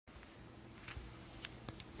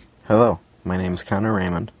Hello, my name is Connor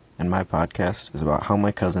Raymond, and my podcast is about how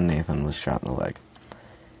my cousin Nathan was shot in the leg.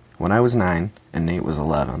 When I was 9 and Nate was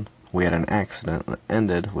 11, we had an accident that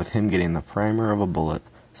ended with him getting the primer of a bullet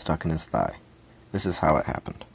stuck in his thigh. This is how it happened.